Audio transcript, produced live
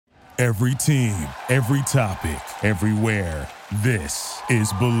Every team, every topic, everywhere. This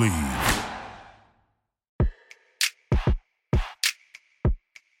is Believe.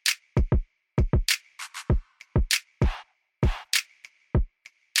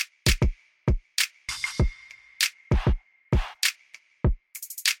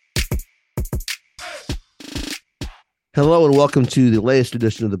 Hello and welcome to the latest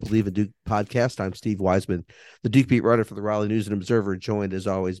edition of the Believe in Duke podcast. I'm Steve Wiseman, the Duke beat writer for the Raleigh News and Observer, joined as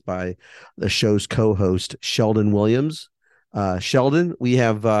always by the show's co-host, Sheldon Williams. Sheldon, we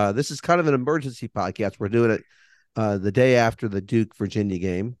have this is kind of an emergency podcast. We're doing it the day after the Duke Virginia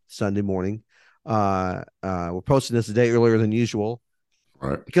game, Sunday morning. We're posting this a day earlier than usual,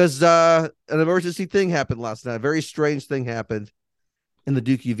 right? Because an emergency thing happened last night. A very strange thing happened in the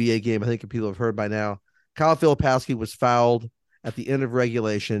Duke UVA game. I think people have heard by now. Kyle Filipowski was fouled at the end of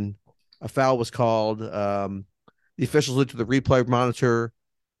regulation. A foul was called. The officials looked at the replay monitor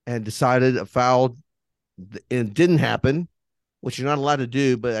and decided a foul and didn't happen, which you're not allowed to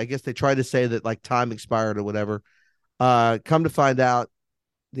do. But I guess they tried to say that like time expired or whatever. Come to find out,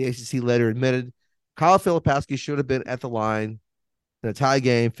 the ACC later admitted Kyle Filipowski should have been at the line in a tie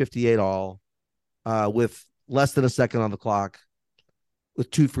game, 58-all, with less than a second on the clock, with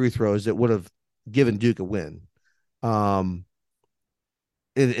 2 free throws that would have given Duke a win. It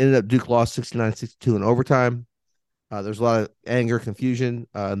ended up Duke lost 69-62 in overtime. There's a lot of anger, confusion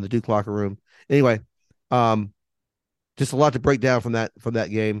in the Duke locker room. Anyway, just a lot to break down from that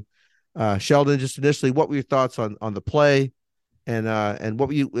game. Sheldon, just initially, what were your thoughts on the play, and what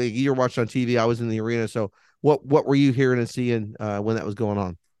were you were watching on TV? I was in the arena, so what were you hearing and seeing when that was going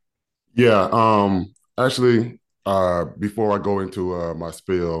on? Yeah, actually, before I go into my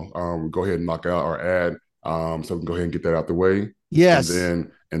spiel, go ahead and knock out our ad, so we can go ahead and get that out the way. Yes,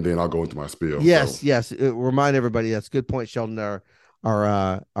 and then I'll go into my spiel. Yes. Remind everybody, that's a good point, Sheldon. Our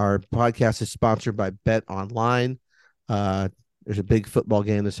podcast is sponsored by Bet Online. There's a big football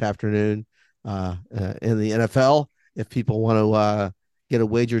game this afternoon in the NFL. If people want to get a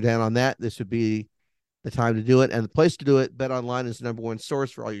wager down on that, this would be the time to do it, and the place to do it. Bet Online is the number one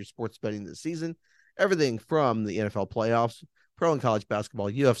source for all your sports betting this season. Everything from the NFL playoffs, pro and college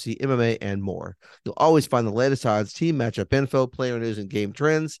basketball, UFC, MMA, and more. You'll always find the latest odds, team matchup info, player news, and game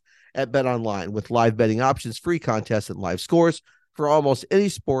trends at BetOnline, with live betting options, free contests, and live scores for almost any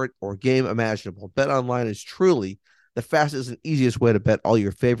sport or game imaginable. BetOnline is truly the fastest and easiest way to bet all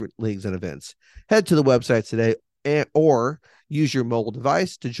your favorite leagues and events. Head to the website today or use your mobile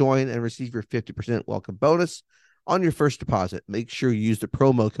device to join and receive your 50% welcome bonus on your first deposit. Make sure you use the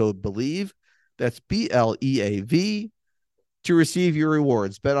promo code BELIEVE. That's BLEAV to receive your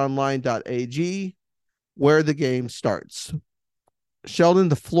rewards. BetOnline.ag, where the game starts. Sheldon,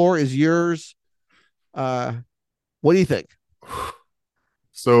 the floor is yours. What do you think?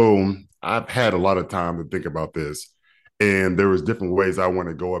 So I've had a lot of time to think about this, and there was different ways I want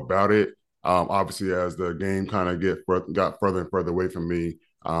to go about it. Obviously, as the game kind of got further and further away from me,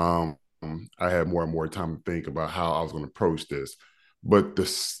 I had more and more time to think about how I was going to approach this. But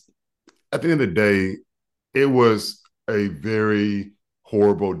at the end of the day, it was a very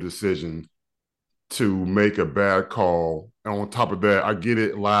horrible decision to make a bad call. And on top of that, I get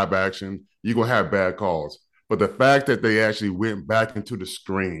it, live action, you're going to have bad calls. But the fact that they actually went back into the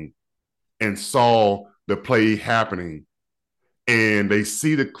screen and saw the play happening, and they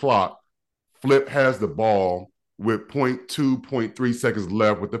see the clock, Flip has the ball with 0.2, 0.3 seconds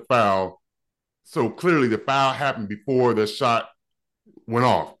left with the foul. So clearly the foul happened before the shot went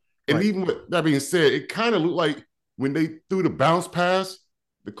off. And right. Even with that being said, it kind of looked like when they threw the bounce pass,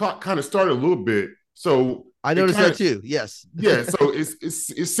 the clock kind of started a little bit. So I noticed that too. Yes. Yeah. So it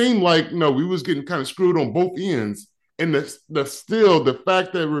seemed like we was getting kind of screwed on both ends. And the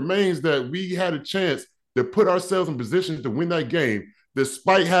fact that remains that we had a chance to put ourselves in position to win that game,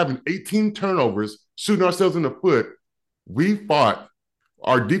 despite having 18 turnovers, shooting ourselves in the foot. We fought.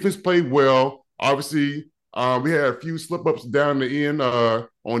 Our defense played well. Obviously, we had a few slip-ups down the end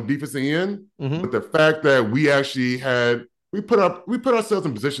on defensive end. Mm-hmm. But the fact that we actually we put ourselves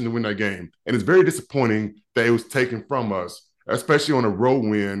in position to win that game. And it's very disappointing that it was taken from us, especially on a road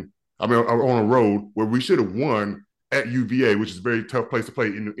win. I mean, on a road where we should have won at UVA, which is a very tough place to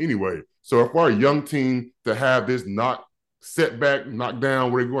play anyway. So for our young team to have this setback,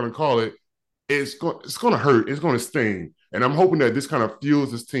 knockdown, whatever you want to call it, it's going to hurt. It's going to sting. And I'm hoping that this kind of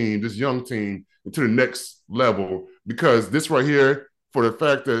fuels this young team, into the next level, because this right here, for the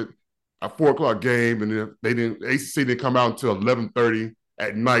fact that a 4:00 game and ACC didn't come out until 11:30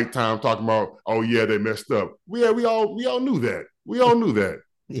 at nighttime talking about, oh yeah, they messed up. We all knew that. We all knew that.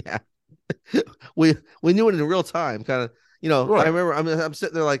 Yeah. we knew it in real time, kind of, I Right. remember I'm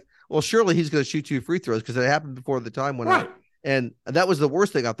sitting there like, well, surely he's going to shoot 2 free throws because it happened before the time went Right. out. And that was the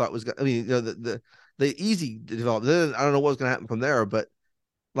worst thing I thought was, I mean, the easy development. Then I don't know what was going to happen from there, but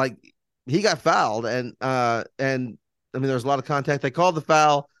like he got fouled and I mean, there was a lot of contact. They called the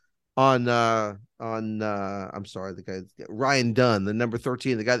foul on I'm sorry, the guy Ryan Dunn, the number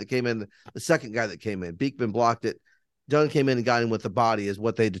 13, the guy that came in, the second guy that came in. Beekman blocked it. Dunn came in and got him with the body, is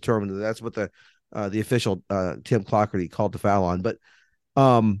what they determined. That's what the official Tim Clockerty called the foul on. But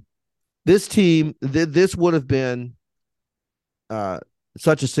this team, this would have been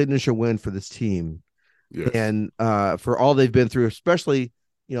such a signature win for this team, Yes. and for all they've been through, especially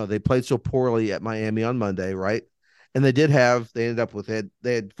they played so poorly at Miami on Monday, right? And they ended up with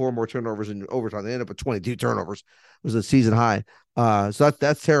they had 4 more turnovers in overtime. They ended up with 22 turnovers. It was a season high. So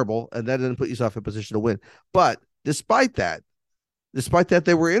that's terrible, and that didn't put yourself in position to win. But despite that,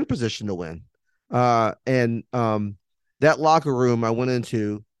 they were in position to win. And that locker room I went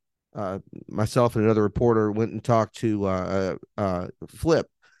into, myself and another reporter went and talked to Flip,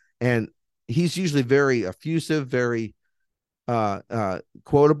 and he's usually very effusive, very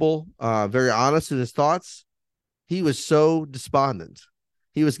quotable, very honest in his thoughts. He was so despondent.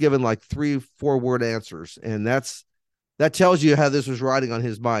 He was given like 3-4 word answers, and that tells you how this was riding on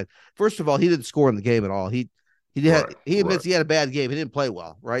his mind. First of all, he didn't score in the game at all. He admits he had a bad game. He didn't play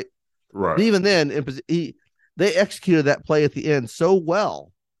well, right? Right. But even then, they executed that play at the end so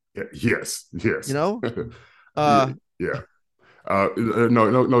well. Yes. Uh, yeah.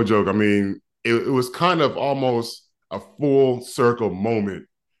 No joke. I mean, it was kind of almost a full circle moment.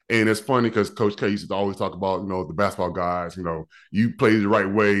 And it's funny because Coach K used to always talk about, the basketball guys, you play the right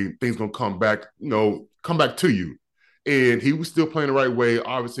way, things gonna come back to you. And he was still playing the right way.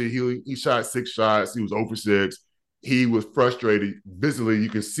 Obviously, he shot 6 shots. He was over 6. He was frustrated. Visually, you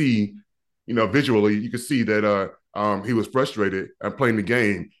can see that he was frustrated and playing the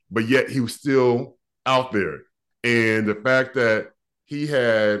game, but yet he was still out there. And the fact that he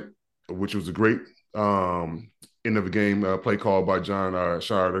had, which was a great end of the game play called by John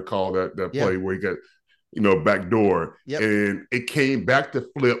Shire to call that play where he got, backdoor. Yep. And it came back to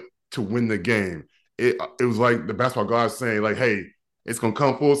Flip to win the game. It was like the basketball guys saying, like, hey, it's going to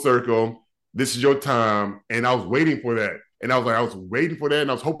come full circle. This is your time. And I was waiting for that. And I was waiting for that. And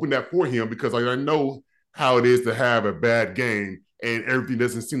I was hoping that for him because I know how it is to have a bad game and everything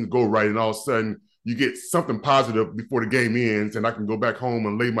doesn't seem to go right. And all of a sudden you get something positive before the game ends and I can go back home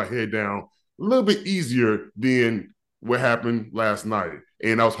and lay my head down a little bit easier than what happened last night.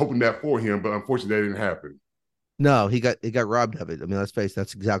 And I was hoping that for him, but unfortunately that didn't happen. No, he got robbed of it. I mean, let's face it,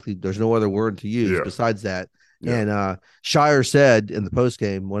 that's exactly, there's no other word to use besides that. Yeah. And Shire said in the post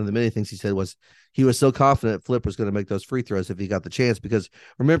game, one of the many things he said was he was so confident Flip was going to make those free throws if he got the chance, because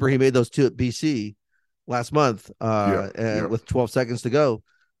remember, he made those 2 at BC last month with 12 seconds to go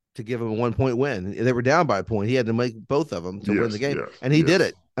to give him a 1-point win. They were down by a point. He had to make both of them to win the game, and he did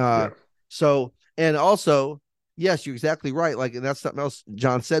it. So, and also, yes, you're exactly right. Like, and that's something else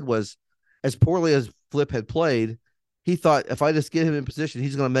John said was, as poorly as Flip had played, he thought if I just get him in position,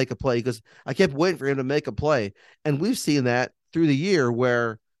 he's going to make a play, because I kept waiting for him to make a play. And we've seen that through the year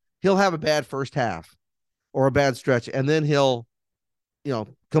where he'll have a bad first half or a bad stretch, and then he'll,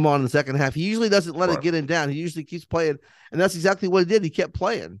 come on in the second half. He usually doesn't let it get him down. He usually keeps playing. And that's exactly what he did. He kept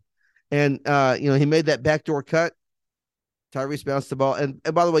playing. And, he made that backdoor cut. Tyrese bounced the ball. And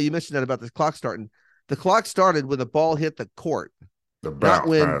by the way, you mentioned that about the clock starting. The clock started when the ball hit the court, not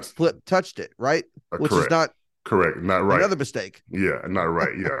when pass. Flip touched it, right? Which correct. Is not correct. Not right. Another mistake. Yeah, not right.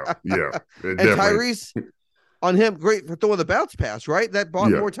 Yeah. And Tyrese on him, great for throwing the bounce pass, right? That bought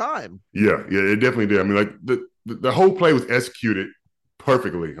more time. Yeah, it definitely did. I mean, like the whole play was executed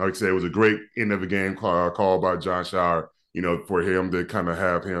perfectly. Like I said, it was a great end of the game called by John Shire, for him to kind of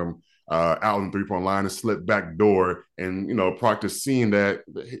have him out on the 3-point line and slip back door and, practice seeing that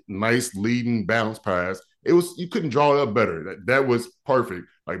nice leading bounce pass. You couldn't draw it up better. That was perfect.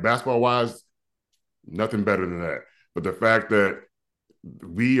 Like basketball wise, nothing better than that. But the fact that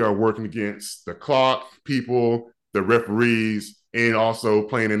we are working against the clock people, the referees, and also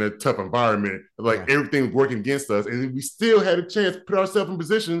playing in a tough environment, everything's working against us. And we still had a chance to put ourselves in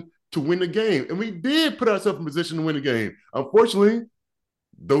position to win the game. And we did put ourselves in position to win the game. Unfortunately,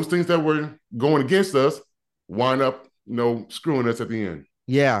 those things that were going against us wind up, screwing us at the end.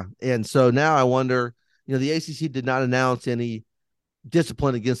 Yeah. And so now I wonder, the ACC did not announce any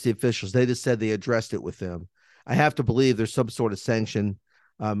discipline against the officials. They just said they addressed it with them. I have to believe there's some sort of sanction.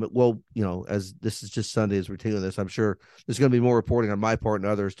 As this is just Sunday as we're taking this, I'm sure there's going to be more reporting on my part and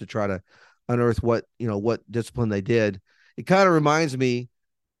others to try to unearth what discipline they did. It kind of reminds me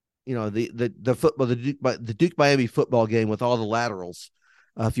the football, the Duke Miami football game with all the laterals.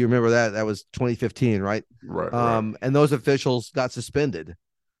 If you remember that was 2015, right? Right. And those officials got suspended.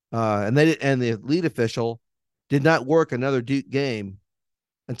 And the lead official did not work another Duke game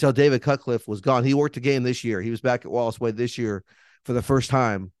until David Cutcliffe was gone. He worked a game this year. He was back at Wallace Wade this year for the first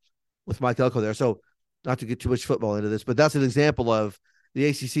time with Mike Elko there. So not to get too much football into this, but that's an example of the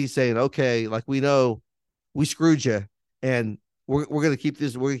ACC saying, okay, like we know we screwed you and we're going to keep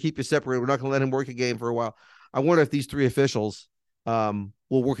this, we're going to keep you separated. We're not going to let him work a game for a while. I wonder if these three officials will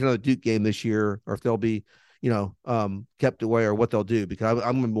work another Duke game this year or if they'll be, kept away or what they'll do, because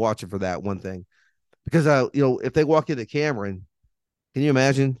I'm going to be watching for that one thing. Because, if they walk into Cameron, can you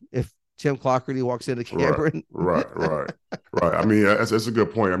imagine if Tim Clougherty walks into Cameron? Right. I mean, that's a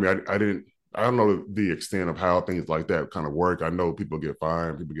good point. I mean, I don't know the extent of how things like that kind of work. I know people get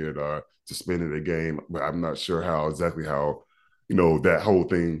fined, people get suspended a game, but I'm not sure exactly how that whole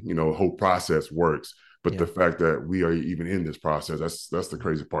thing, whole process works. But the fact that we are even in this process, that's the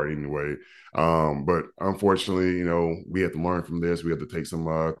crazy part anyway. But unfortunately, we have to learn from this. We have to take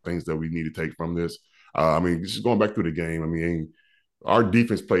some things that we need to take from this. I mean, just going back through the game, I mean, our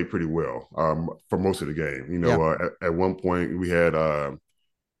defense played pretty well for most of the game. At one point we had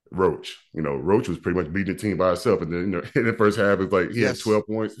Roach. Roach was pretty much beating the team by himself. And then, in the first half, it's like he had 12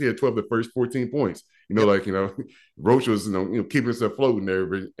 points. He had 12 of the first 14 points. Roach was, keeping himself floating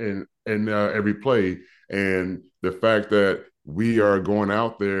there in every play. And the fact that we are going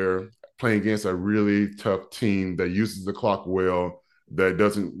out there playing against a really tough team that uses the clock well, that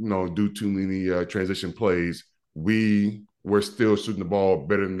doesn't, do too many transition plays, we're still shooting the ball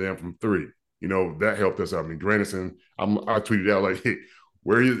better than them from three. That helped us out. I mean, Granderson, I tweeted out like, hey,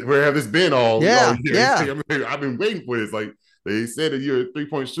 where have this been all year? Yeah. I've been waiting for this. Like, they said that you're a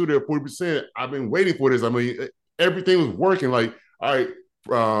 3-point shooter at 40%. I've been waiting for this. I mean, everything was working. Like, all right,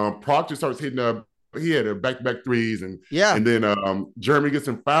 Proctor starts hitting he had a back-to-back threes, and then Jeremy gets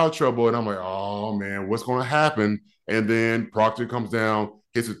in foul trouble, and I'm like, oh man, what's going to happen? And then Proctor comes down,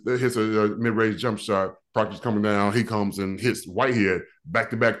 hits a mid-range jump shot. Proctor's coming down, he comes and hits Whitehead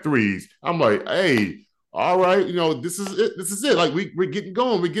back-to-back threes. I'm like, hey, all right, this is it. This is it. Like we're getting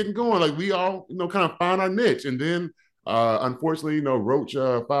going. Like we all, kind of find our niche. And then, unfortunately, Roach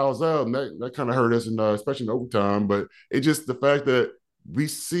fouls out, and that kind of hurt us, especially in overtime. But it's just the fact that we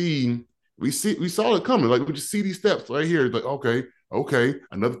saw it coming. Like we just see these steps right here. Like okay,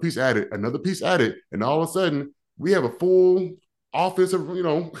 another piece added, and all of a sudden we have a full offensive,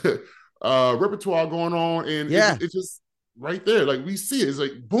 repertoire going on, and it's just right there. Like we see it. It's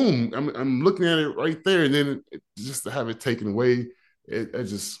like boom. I'm looking at it right there, and then just to have it taken away, it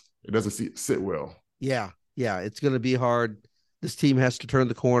doesn't sit well. Yeah, it's going to be hard. This team has to turn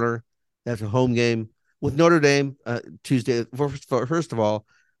the corner. That's a home game with Notre Dame Tuesday. First of all,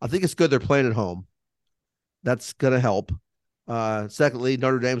 I think it's good they're playing at home. That's going to help. Secondly,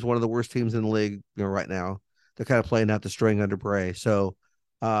 Notre Dame's one of the worst teams in the league right now. They're kind of playing out the string under Bray. So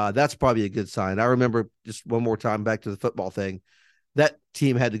that's probably a good sign. I remember, just one more time back to the football thing, that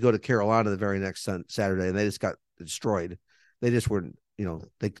team had to go to Carolina the very next Saturday, and they just got destroyed. They just weren't,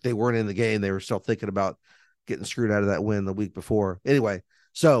 they weren't in the game. They were still thinking about getting screwed out of that win the week before. Anyway,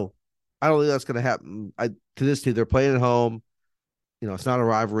 so I don't think that's going to happen. To this team, they're playing at home. It's not a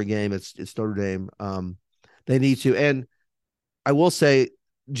rivalry game. It's Notre Dame. They need to. And I will say,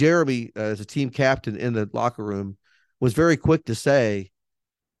 Jeremy, as a team captain in the locker room, was very quick to say,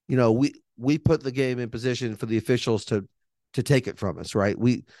 we put the game in position for the officials to take it from us, right?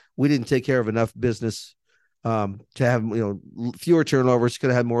 We didn't take care of enough business to have, fewer turnovers, could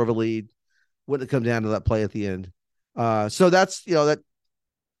have had more of a lead. Wouldn't have come down to that play at the end. So that's, that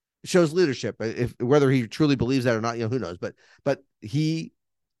shows leadership. If whether he truly believes that or not, who knows? But he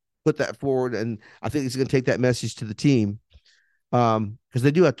put that forward, and I think he's going to take that message to the team, because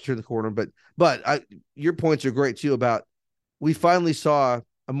they do have to turn the corner. But your points are great too about we finally saw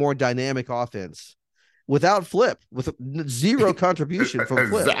a more dynamic offense without Flip, with zero contribution from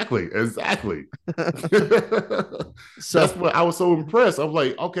Flip. Exactly. So that's what I was so impressed. I was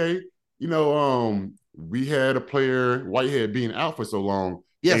like, okay, we had a player, Whitehead, being out for so long.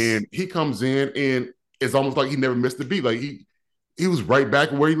 Yes. And he comes in and it's almost like he never missed a beat. Like he was right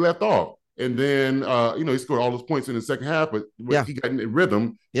back where he left off. And then, he scored all those points in the second half, but he got in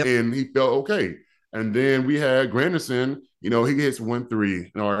rhythm and he felt okay. And then we had Granderson, he hits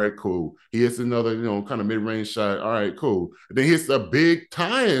 1-3. All right, cool. He hits another, kind of mid-range shot. All right, cool. And then he hits a big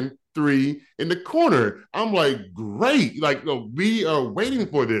tying 3 in the corner. I'm like, great. Like, we are waiting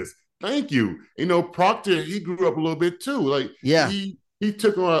for this. Thank you. Proctor, he grew up a little bit too. Like, he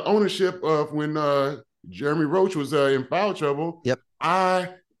took ownership of when Jeremy Roach was in foul trouble. Yep. I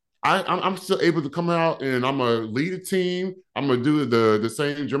I'm still able to come out and I'm gonna lead a team. I'm gonna do the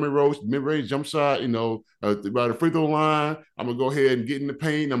same Jeremy Roach mid-range jump shot, by the free throw line. I'm gonna go ahead and get in the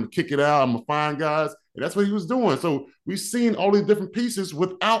paint. I'm gonna kick it out. I'm gonna find guys, and that's what he was doing. So we've seen all these different pieces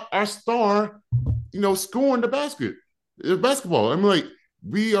without our star, scoring the basketball. I'm like,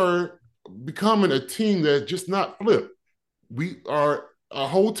 we are becoming a team that's just not flipped. We are a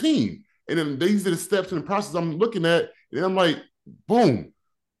whole team, and then these are the steps in the process I'm looking at, and I'm like, boom.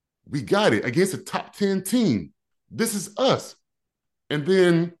 We got it against a top 10 team. This is us. And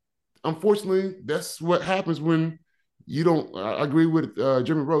then, unfortunately, that's what happens when you don't. I agree with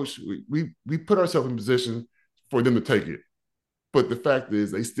Jimmy Roach. We put ourselves in position for them to take it. But the fact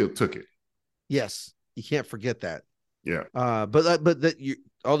is, they still took it. Yes. You can't forget that. Yeah. All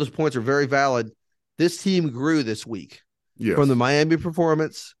those points are very valid. This team grew this week. Yes. From the Miami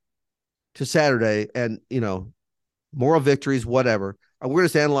performance to Saturday and, moral victories, whatever. We're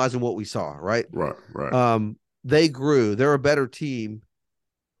just analyzing what we saw, right? Right. They grew. They're a better team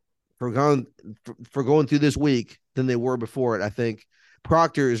for going through this week than they were before it. I think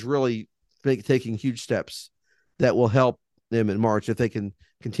Proctor is really taking huge steps that will help them in March if they can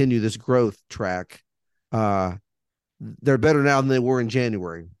continue this growth track. They're better now than they were in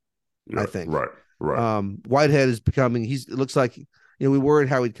January, I think. Right. Whitehead is becoming. It looks like we worried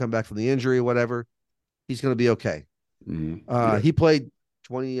how he'd come back from the injury or whatever. He's going to be okay. Mm-hmm. He played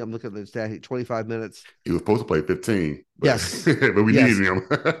 20. I'm looking at the stat. 25 minutes. He was supposed to play 15. But, yes, but we needed him.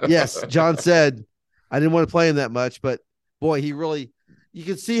 Yes, John said I didn't want to play him that much, but boy, you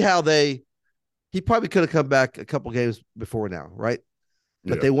can see how he probably could have come back a couple games before now, right?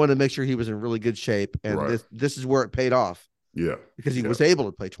 But they wanted to make sure he was in really good shape, and this is where it paid off. Yeah, because he was able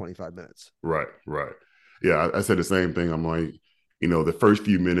to play 25 minutes. Right. Yeah, I said the same thing. I'm like, the first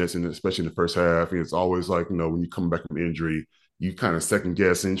few minutes, and especially in the first half, it's always like, when you come back from injury, you kind of second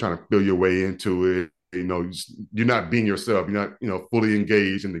guessing, trying to feel your way into it. You're not being yourself. You're not, fully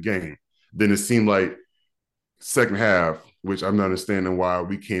engaged in the game. Then it seemed like second half, which I'm not understanding why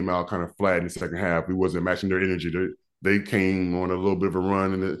we came out kind of flat in the second half. We wasn't matching their energy. They came on a little bit of a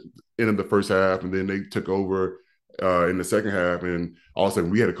run in the end of the first half, and then they took over in the second half, and all of a sudden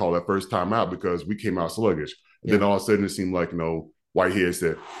we had to call that first time out because we came out sluggish. Yeah. Then all of a sudden it seemed like, Whitehead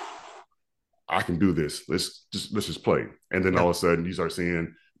said, I can do this. Let's just play. And then all of a sudden you start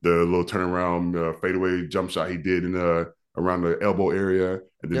seeing the little turnaround fadeaway jump shot he did in around the elbow area,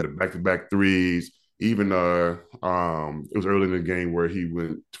 and then the back-to-back threes. Even it was early in the game where he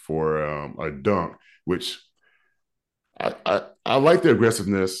went for a dunk, which I like the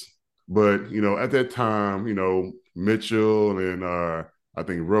aggressiveness, but at that time, Mitchell and I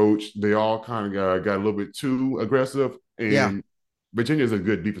think Roach, they all kind of got a little bit too aggressive. And Virginia is a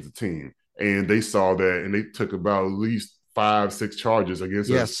good defensive team, and they saw that, and they took about at least 5-6 charges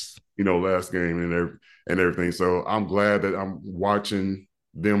against us, last game and everything. So I'm glad that I'm watching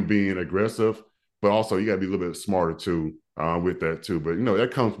them being aggressive, but also you got to be a little bit smarter too with that too. But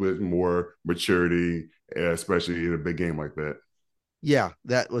that comes with more maturity, especially in a big game like that. Yeah,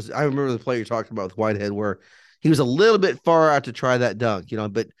 I remember the play you're talking about with Whitehead, where he was a little bit far out to try that dunk,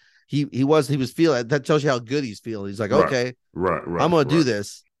 but he was feeling. That tells you how good he's feeling. He's like, okay, right, I'm going to do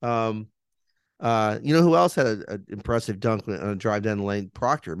this. Who else had an impressive dunk on a drive down the lane?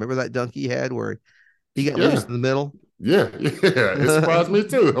 Proctor. Remember that dunk he had where he got loose in the middle? Yeah. It surprised me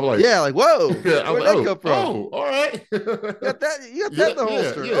too. I'm like, whoa. Where'd that come from? Oh, all right. You got that in the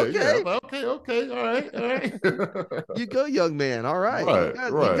holster. Okay. All right. You go, young man. All right. You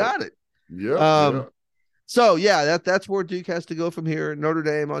got it. Yeah. So that's where Duke has to go from here. Notre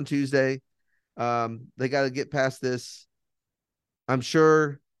Dame on Tuesday. They got to get past this. I'm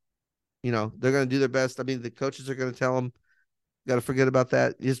sure, they're going to do their best. I mean, the coaches are going to tell them, got to forget about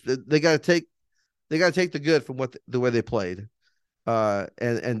that. They got to take the good from the way they played,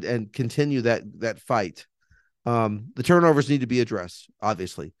 and continue that fight. The turnovers need to be addressed.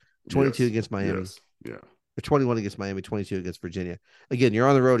 Obviously, 22 against Miami. Yes. Yeah. Or 21 against Miami, 22 against Virginia. Again, you're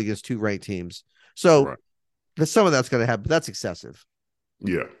on the road against 2 ranked teams. So some of that's going to happen, but that's excessive.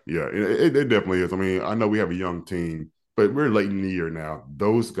 Yeah. It definitely is. I mean, I know we have a young team, but we're late in the year now.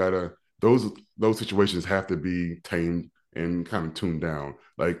 Those situations have to be tamed and kind of tuned down.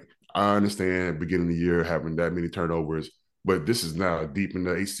 Like, I understand beginning of the year having that many turnovers, but this is now deep in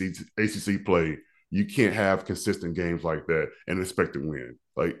the ACC play. You can't have consistent games like that and expect to win.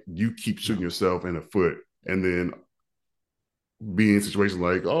 Like, you keep shooting yourself in the foot and then be in situations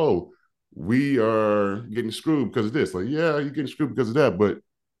like, oh, we are getting screwed because of this. Like, yeah, you're getting screwed because of that, but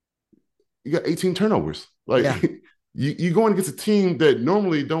you got 18 turnovers. Like, you're going against a team that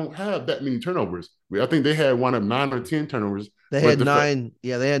normally don't have that many turnovers. I think they had one of 9 or 10 turnovers They But had nine.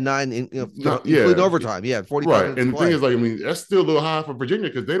 Yeah, they had nine, including yeah, overtime. Yeah, 45 right. minutes And to the thing play. is, like, I mean, that's still a little high for Virginia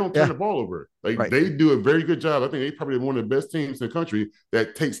because they don't turn Yeah, the ball over. Like, right, they do a very good job. I think they probably one of the best teams in the country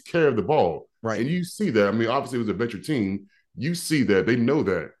that takes care of the ball. right. And you see that. I mean, obviously, it was a veteran team. You see that. They know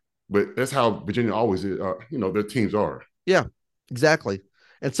that. But that's how Virginia always is. Their teams are. Yeah, exactly.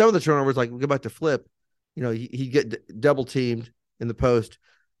 And some of the turnovers, like we go back to Flip, he get double teamed in the post,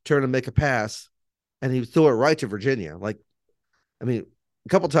 turn and make a pass, and he threw it right to Virginia. Like, I mean, a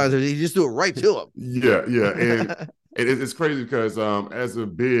couple times he just threw it right to Yeah, yeah. And him. it's crazy because as a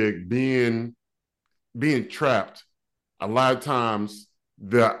big being trapped, a lot of times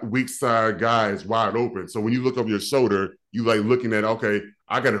the weak side guy is wide open. So when you look over your shoulder, you like looking at, okay,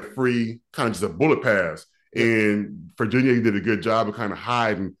 I got a free kind of just a bullet pass. Yep. And Virginia did a good job of kind of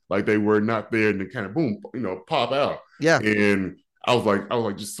hiding like they were not there and then kind of boom, pop out. Yeah. And I was like,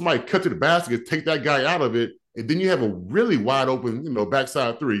 just somebody cut to the basket, take that guy out of it. And then you have a really wide open,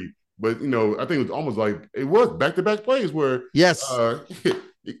 backside three. But I think it was almost like it was back-to-back plays where Yes. he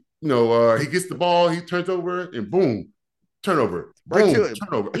gets the ball, he turns over, and boom, turnover, Right boom, to him.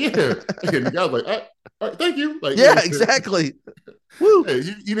 turnover. Yeah, and the guy's like, all right, thank you. Like, Yeah, exactly. Woo. Yeah,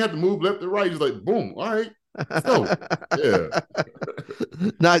 you didn't have to move left or right. He's like, boom, all right, let's go. Yeah,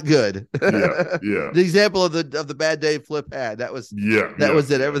 Not good. yeah. The example of the bad day Flip had. That was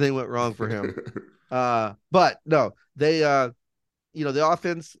it. Everything went wrong for him. But no, they the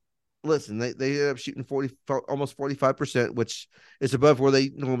offense, listen, they ended up shooting almost 45%, which is above where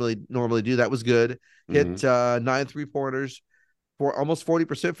they normally do. That was good. Hit 9 3-pointers for almost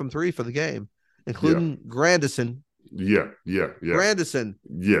 40% from three for the game, including Grandison. Yeah. Grandison,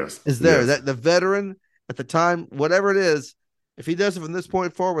 yes, is there. Yes. That the veteran at the time, whatever it is, if he does it from this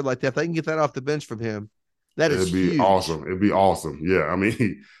point forward like that, if they can get that off the bench from him, It'd be awesome. It'd be awesome. Yeah. I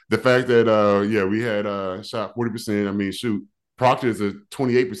mean, the fact that we had shot 40%. I mean, shoot, Proctor is a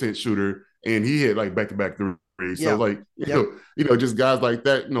 28% shooter, and he hit like back-to-back threes. So just guys like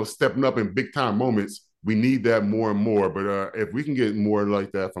that, stepping up in big time moments. We need that more and more. But if we can get more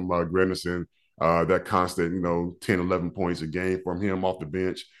like that from Grandison, that constant, 10, 11 points a game from him off the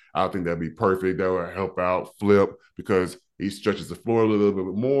bench, I think that'd be perfect. That would help out Flip because he stretches the floor a little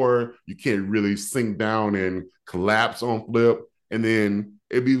bit more. You can't really sink down and collapse on Flip. And then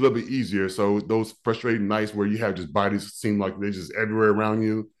it'd be a little bit easier. So those frustrating nights where you have just bodies seem like they're just everywhere around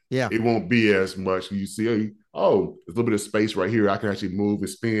you, it won't be as much. You see, there's a little bit of space right here. I can actually move and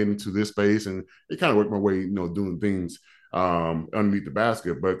spin into this space. And it kind of worked my way, doing things underneath the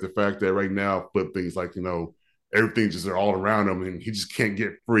basket. But the fact that right now Flip things like, everything just are all around him and he just can't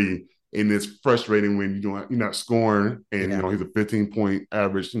get free. And it's frustrating when you're not scoring and he's a 15-point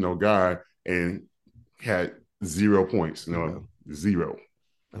average, guy and had 0 points, zero.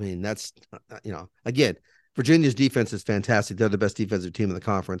 I mean, that's again, Virginia's defense is fantastic. They're the best defensive team in the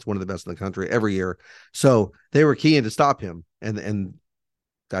conference, one of the best in the country every year. So they were keen to stop him, and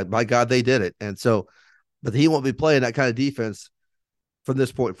by God, they did it. And so, but he won't be playing that kind of defense from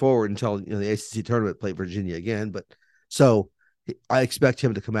this point forward until the ACC tournament play Virginia again. But so I expect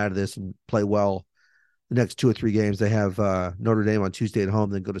him to come out of this and play well the next 2 or 3 games. They have Notre Dame on Tuesday at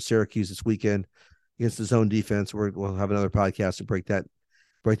home, then go to Syracuse this weekend against the zone defense. We'll have another podcast to break that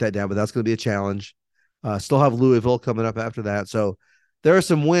down, but that's going to be a challenge. Still have Louisville coming up after that. So there are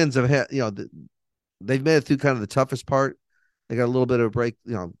some wins they've made it through kind of the toughest part. They got a little bit of a break,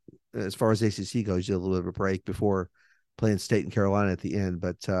 as far as ACC goes, you have a little bit of a break before playing State and Carolina at the end.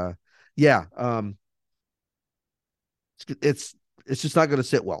 But it's just not going to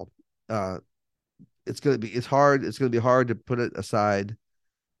sit well. It's hard. It's going to be hard to put it aside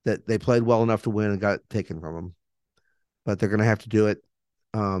that they played well enough to win and got it taken from them, but they're going to have to do it.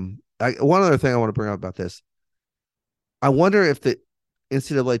 One other thing I want to bring up about this, I wonder if the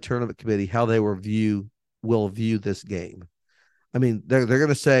NCAA tournament committee, how they will view this game. I mean, they're going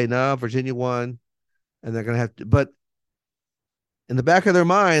to say, no, Virginia won, and they're going to have to, but in the back of their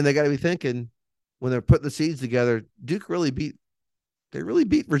mind, they got to be thinking when they're putting the seeds together, Duke really beat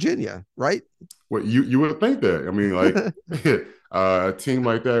Virginia, right? Well, you would think that. I mean, like a team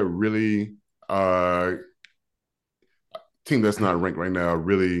like that really, team that's not ranked right now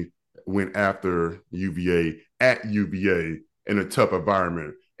really went after UVA at UVA in a tough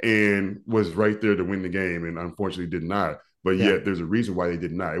environment and was right there to win the game, and unfortunately did not. But yet there's a reason why they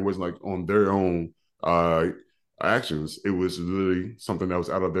did not. It wasn't like on their own actions. It was really something that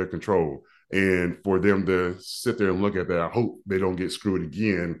was out of their control. And for them to sit there and look at that, I hope they don't get screwed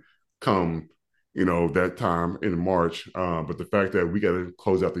again come, that time in March. But the fact that we got to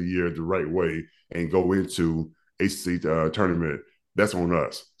close out the year the right way and go into ACC tournament, that's on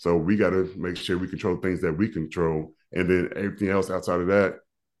us. So we got to make sure we control things that we control And then everything else outside of that,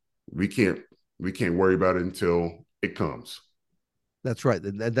 we can't worry about it until it comes. That's right.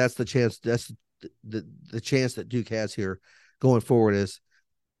 And that's the chance. That's the chance that Duke has here going forward, is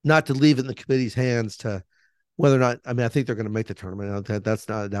not to leave it in the committee's hands to whether or not, I mean, I think they're going to make the tournament. That's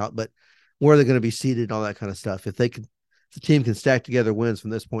not a doubt, but where they're going to be seated and all that kind of stuff. If the team can stack together wins from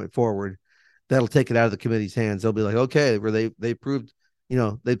this point forward, that'll take it out of the committee's hands. They'll be like, okay, where they proved,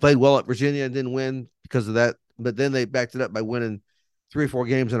 they played well at Virginia and didn't win because of that, but then they backed it up by winning 3 or 4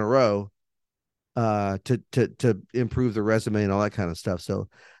 games in a row to improve the resume and all that kind of stuff. So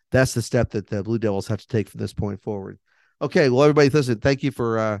that's the step that the Blue Devils have to take from this point forward. Okay, well, everybody, listen, thank you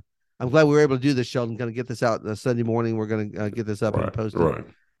for I'm glad we were able to do this, Sheldon. Going to get this out Sunday morning. We're going to get this up and post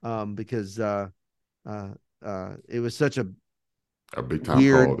it, because it was such a big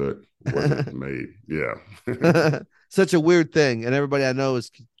time call that wasn't made. Yeah, such a weird thing, and everybody I know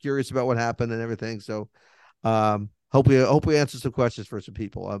is curious about what happened and everything. So, hope we answer some questions for some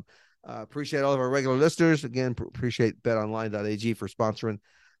people. Appreciate all of our regular listeners. Again, appreciate BetOnline.ag for sponsoring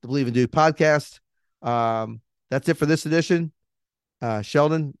the Believe in Duke podcast. That's it for this edition.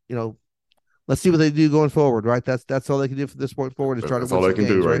 Sheldon, let's see what they do going forward, right? That's all they can do from this point forward is try to win. That's all they can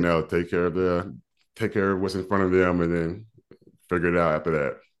do right right now. Take care of what's in front of them, and then figure it out after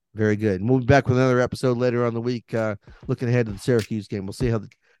that. Very good. And we'll be back with another episode later on the week, looking ahead to the Syracuse game. We'll see how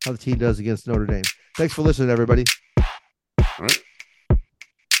the team does against Notre Dame. Thanks for listening, everybody. All right.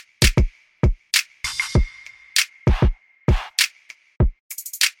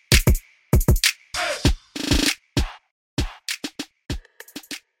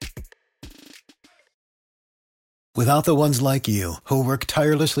 Without the ones like you, who work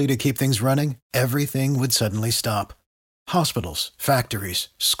tirelessly to keep things running, everything would suddenly stop. Hospitals, factories,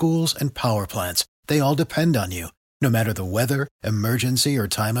 schools, and power plants, they all depend on you. No matter the weather, emergency, or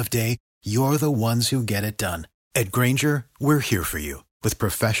time of day, you're the ones who get it done. At Grainger, we're here for you with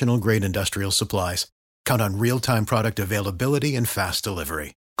professional-grade industrial supplies. Count on real-time product availability and fast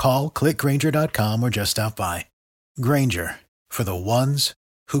delivery. Call, click Grainger.com, or just stop by. Grainger, for the ones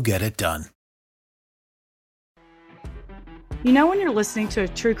who get it done. You know when you're listening to a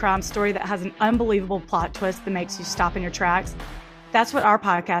true crime story that has an unbelievable plot twist that makes you stop in your tracks? That's what our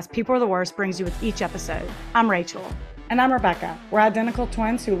podcast, People Are the Worst, brings you with each episode. I'm Rachel. And I'm Rebecca. We're identical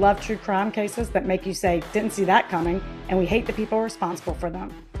twins who love true crime cases that make you say, didn't see that coming, and we hate the people responsible for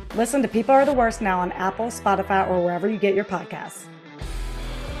them. Listen to People Are the Worst now on Apple, Spotify, or wherever you get your podcasts.